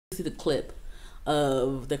see the clip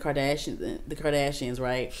of the Kardashians,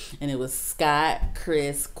 right? And it was Scott,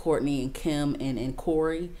 Chris, Kourtney, and Kim, and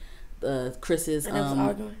Corey. Chris's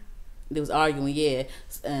and they was arguing, yeah.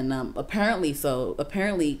 And apparently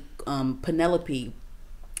Penelope,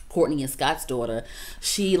 Kourtney and Scott's daughter,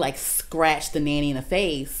 she like scratched the nanny in the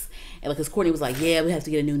face, and like, because Kourtney was like, yeah, we have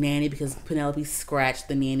to get a new nanny because Penelope scratched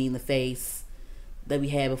the nanny in the face that we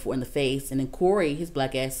had before in the face. And then Corey, his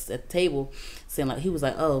black ass at the table, saying like, he was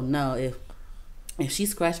like, oh no, if she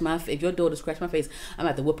scratched if your daughter scratched my face, I'm gonna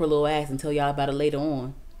have to whoop her little ass and tell y'all about it later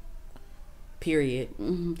on. Period.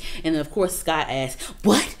 And then of course Scott asked,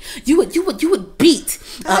 "What? You would beat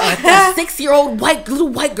a 6-year-old little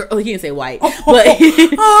white girl?" Oh, he didn't say white, but but he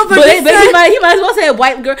might as well say a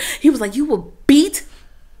white girl. He was like, "You would beat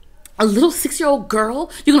a little 6-year-old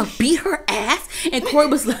girl? You're gonna beat her ass?" And Corey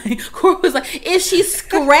was like, "If she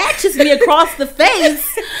scratches me across the face,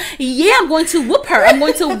 yeah, I'm going to whoop her. I'm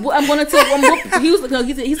going to whoop." He was like, no,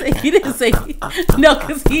 he didn't say no,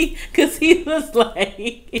 because he was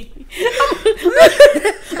like,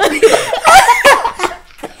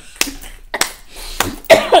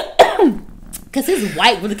 because his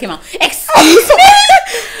white really came out. Excuse me,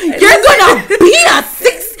 you're gonna beat a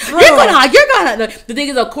 6. You're gonna. The thing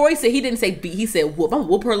is, though, Corey said he didn't say beat. He said whoop. I'm gonna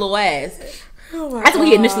whoop her little ass. Oh, that's what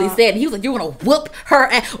he initially said. He was like, "You're gonna whoop her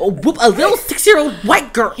ass, or whoop a little 6-year-old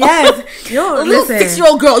white girl." Yes, a little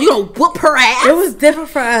 6-year-old girl. You gonna whoop her ass? It was different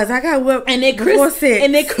for us. I got whooped. And then Chris,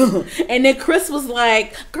 and then Chris was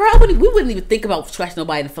like, "Girl, we wouldn't even think about scratching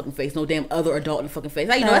nobody in the fucking face. No damn other adult in the fucking face.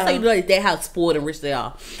 Like, that's how you know that how spoiled and rich they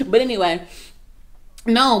are." But anyway,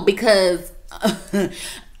 no, because.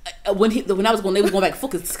 When I was going, they was going back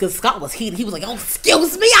because Scott was heated. He was like, "Oh,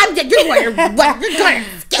 excuse me, you're going to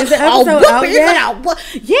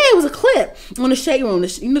yeah, it was a clip on the shade room. The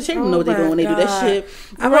shade room know what they do when they do that shit.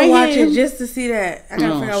 I'm gonna watch it just to see that. I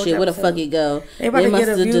gotta figure out shit, where the fuck it go? They must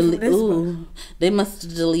have they must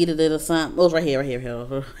have deleted it or something. Oh, it's right here. My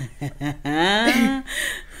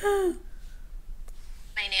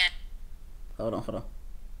nan. Hold on.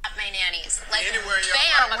 My nannies. Like,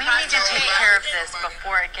 bam, we need to take care of this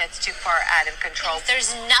before it gets too far out of control.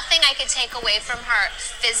 There's nothing I could take away from her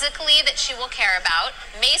physically that she will care about.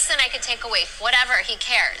 Mason, I could take away whatever he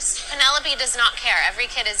cares. Penelope does not care. Every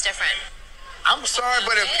kid is different. I'm sorry,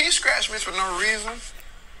 but if he scratched me for no reason,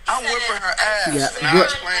 I'm whipping her ass. Yeah. And I'll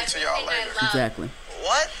explain to y'all later. Exactly.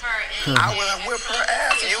 What? I would whip her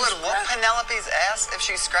ass. You would whoop Penelope's ass if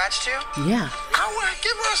she scratched you? Yeah. I would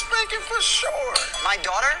give her a spanking for sure. My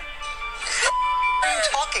daughter? What are you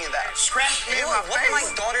talking about? Scratch me You in my would whip face. my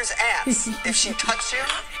daughter's ass if she touched you?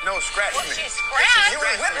 No, scratch me. She scratched. You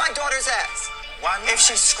would whip my daughter's ass. Why not? If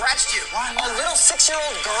she scratched you? Why not? A little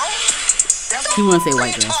 6-year-old girl? He wouldn't say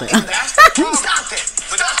white girl. That's the problem. Stop it.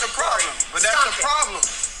 But that's the problem. But that's the problem.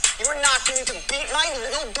 You're not going to beat my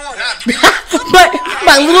little daughter. But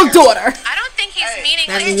my little daughter. I don't think he's meaning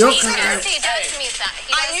That's like he your does. kind. He does mean that.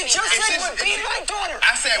 He does You mean just that. said you would beat my daughter.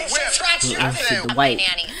 I said whip. I said The white.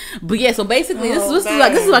 Nanny. But yeah, so basically this is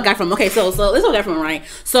what I got from. Okay, so this is what I got from, right?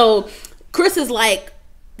 So Chris is like,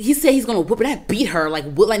 he said he's gonna whoop her, not beat her, like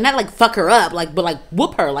not like fuck her up, like, but like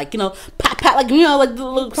whoop her, like, you know, pat, like, you know, like the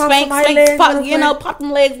little spank, pop, you know, pop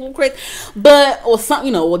them legs real quick, but or something,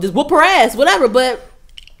 you know, or just whoop her ass, whatever. But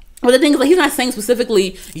the thing is, like, he's not saying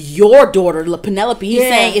specifically your daughter, Penelope. He's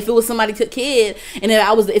saying if it was somebody kid, and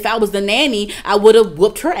if I was the nanny, I would have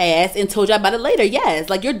whooped her ass and told you about it later. Yes,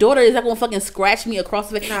 like, your daughter is not gonna fucking scratch me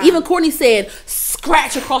across the face. Nah. Even Kourtney said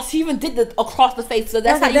scratch across. She even did the across the face. So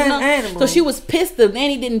that's how you know. Animal. So she was pissed the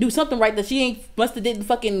nanny didn't do something right, that she must have didn't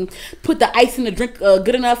fucking put the ice in the drink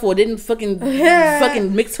good enough, or didn't fucking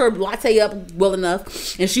mix her latte up well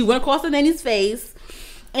enough, and she went across the nanny's face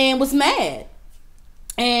and was mad.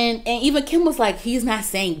 And even Kim was like, he's not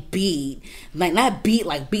saying beat, like not beat,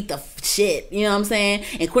 like beat the shit, you know what I'm saying?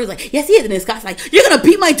 And Kourtney's like, yes he is. And then Scott's like, you're gonna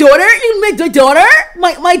beat my daughter? You make my daughter?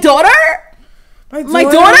 My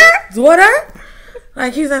daughter?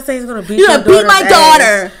 Like, he's not saying he's gonna beat you're gonna beat my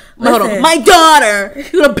daughter. Hold on, my daughter.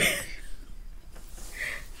 You're gonna beat.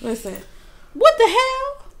 Listen, what the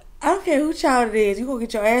hell? I don't care who child it is. You gonna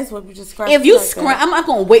get your ass whooped. You just scratch. If you scratch, I'm not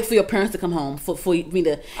gonna wait for your parents to come home for me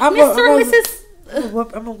to. I'm gonna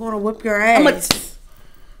whip your ass.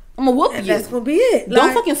 I'm gonna whoop you. That's gonna be it.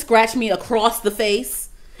 Don't fucking scratch me across the face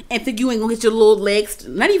and think you ain't gonna get your little legs.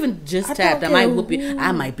 Not even just tapped. I might whoop you.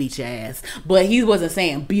 I might beat your ass. But he wasn't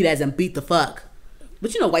saying beat as in beat the fuck.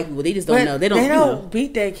 But you know, white people, they just don't know. They don't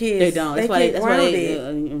beat their kids. They don't. That's why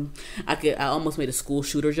I almost made a school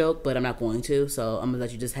shooter joke, but I'm not going to. So I'm gonna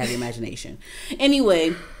let you just have your imagination.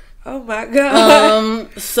 Anyway. Oh my god.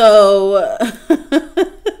 So.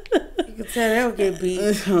 So they'll get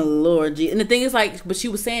beat. Oh, Lord, G. And the thing is, like, but she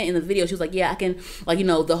was saying in the video, she was like, yeah, I can, like, you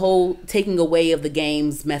know, the whole taking away of the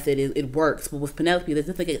games method, it works. But with Penelope, there's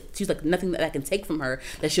nothing, she's like, nothing that I can take from her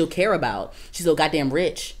that she'll care about. She's so goddamn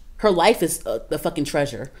rich. Her life is a fucking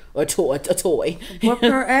treasure or a toy. Whoop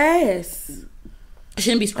her ass.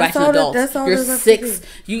 Shouldn't be scratching adults. You're 6.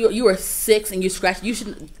 You are 6 and you scratch. You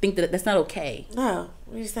shouldn't think that's not okay. No,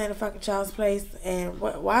 we just saying a fucking child's place. And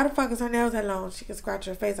why the fuck is her nails that long? She can scratch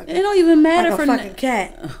her face like it don't even matter like for a fucking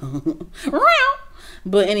cat.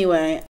 But anyway.